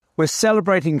We're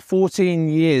celebrating 14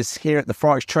 years here at the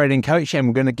Forex Trading Coach, and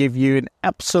we're going to give you an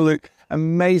absolute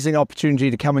amazing opportunity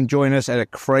to come and join us at a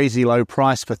crazy low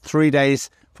price for 3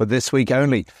 days for this week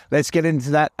only. Let's get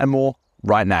into that and more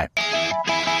right now.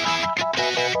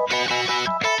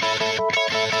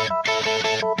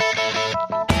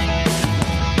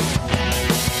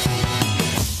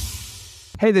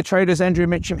 Hey there traders, Andrew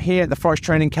Mitchum here at the Forex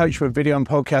Trading Coach for video and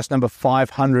podcast number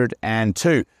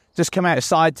 502. Just come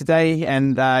outside today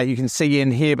and you can see in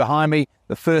here behind me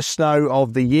the first snow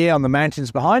of the year on the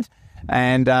mountains behind.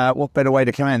 And what better way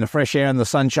to come out in the fresh air and the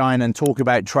sunshine and talk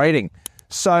about trading.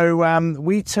 So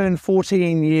we turned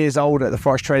 14 years old at the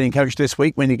Forex Trading Coach this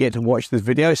week when you get to watch this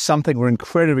video. Something we're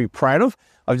incredibly proud of.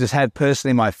 I've just had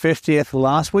personally my 50th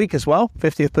last week as well,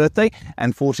 50th birthday,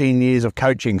 and 14 years of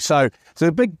coaching. So it's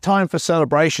a big time for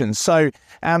celebrations. So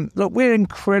look, we're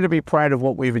incredibly proud of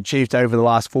what we've achieved over the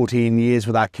last 14 years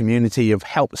with our community. Have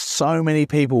helped so many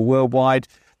people worldwide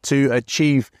to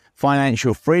achieve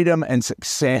financial freedom and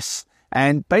success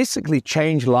and basically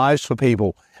change lives for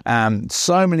people.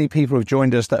 So many people have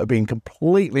joined us that have been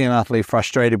completely and utterly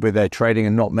frustrated with their trading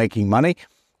and not making money.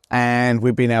 And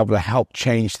we've been able to help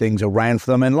change things around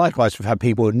for them. And likewise, we've had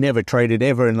people who've never traded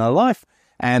ever in their life.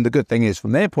 And the good thing is,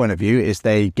 from their point of view, is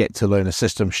they get to learn a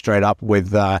system straight up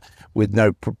with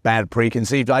no bad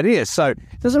preconceived ideas. So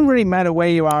it doesn't really matter where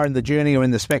you are in the journey or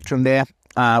in the spectrum there.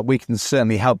 We can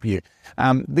certainly help you.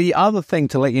 The other thing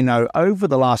to let you know, over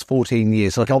the last 14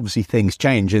 years, like obviously things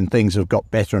change and things have got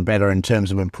better and better in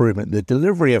terms of improvement, the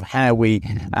delivery of how we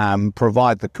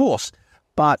provide the course.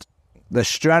 But the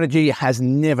strategy has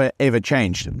never, ever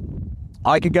changed.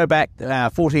 I could go back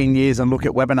 14 years and look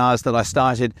at webinars that I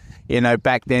started,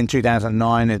 back then,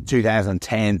 2009 and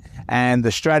 2010. And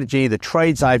the strategy, the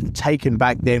trades I've taken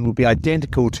back then will be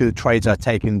identical to the trades I've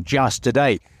taken just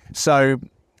today. So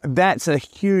that's a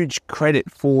huge credit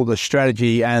for the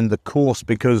strategy and the course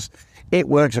because it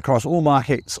works across all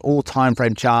markets, all time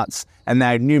frame charts, and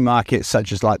now new markets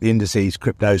such as like the indices,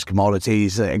 cryptos,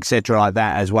 commodities, etc. like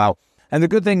that as well. And the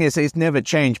good thing is it's never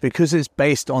changed because it's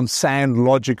based on sound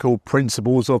logical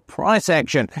principles of price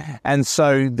action. And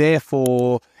so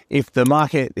therefore, if the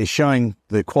market is showing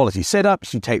the quality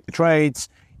setups, you take the trades.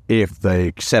 If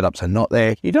the setups are not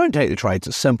there, you don't take the trades.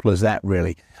 As simple as that,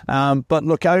 really. But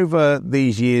look, over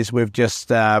these years, we've just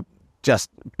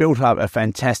built up a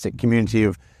fantastic community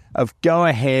of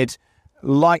go-ahead,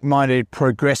 like-minded,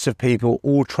 progressive people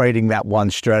all trading that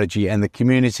one strategy. And the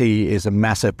community is a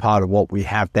massive part of what we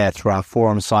have there through our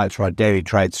forum site, through our daily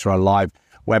trades, through our live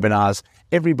webinars.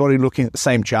 Everybody looking at the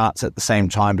same charts at the same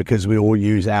time because we all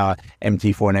use our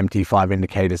MT4 and MT5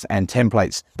 indicators and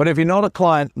templates. But if you're not a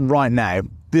client right now,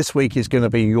 this week is going to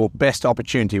be your best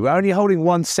opportunity. We're only holding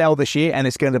one sale this year, and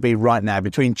it's going to be right now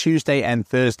between Tuesday and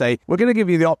Thursday. We're going to give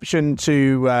you the option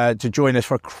to join us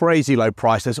for a crazy low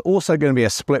price. There's also going to be a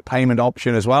split payment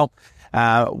option as well.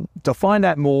 To find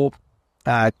out more,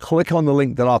 click on the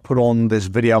link that I put on this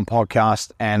video and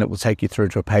podcast, and it will take you through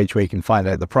to a page where you can find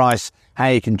out the price, how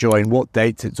you can join, what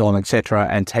dates it's on, etc.,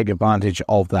 and take advantage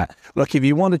of that. Look, if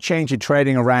you want to change your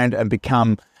trading around and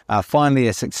become finally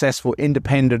a successful,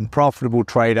 independent, profitable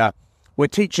trader, we're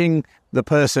teaching the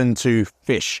person to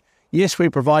fish. Yes, we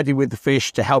provide you with the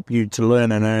fish to help you to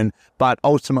learn and earn, but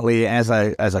ultimately, as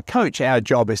a coach, our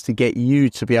job is to get you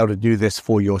to be able to do this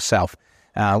for yourself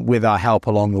with our help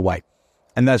along the way.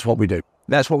 And that's what we do.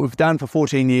 That's what we've done for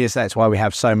 14 years. That's why we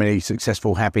have so many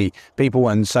successful, happy people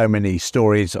and so many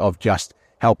stories of just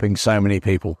helping so many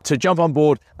people. To jump on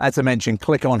board, as I mentioned,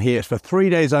 click on here. It's for 3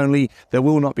 days only. There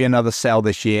will not be another sale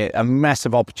this year. A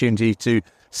massive opportunity to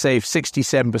save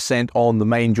 67% on the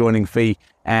main joining fee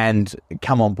and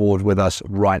come on board with us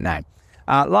right now.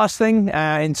 Last thing,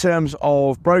 in terms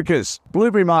of brokers,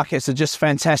 Blueberry Markets are just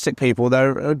fantastic people.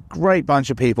 They're a great bunch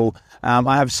of people.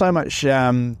 I have so much,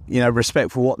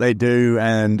 respect for what they do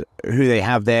and who they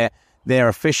have there. Their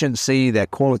efficiency, their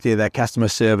quality of their customer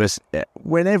service.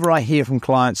 Whenever I hear from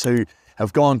clients who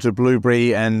have gone to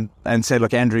Blueberry and said,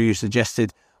 look, Andrew, you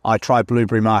suggested I try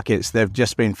Blueberry Markets. They've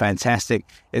just been fantastic.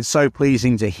 It's so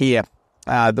pleasing to hear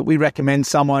that we recommend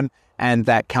someone and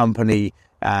that company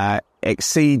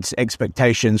exceeds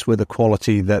expectations with the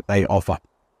quality that they offer.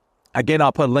 Again,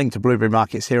 I'll put a link to Blueberry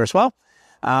Markets here as well.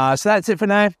 So that's it for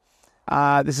now.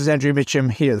 This is Andrew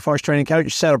Mitchum here at the Forex Trading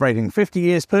Coach, celebrating 50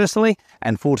 years personally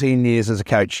and 14 years as a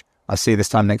coach. I'll see you this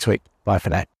time next week. Bye for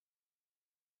now.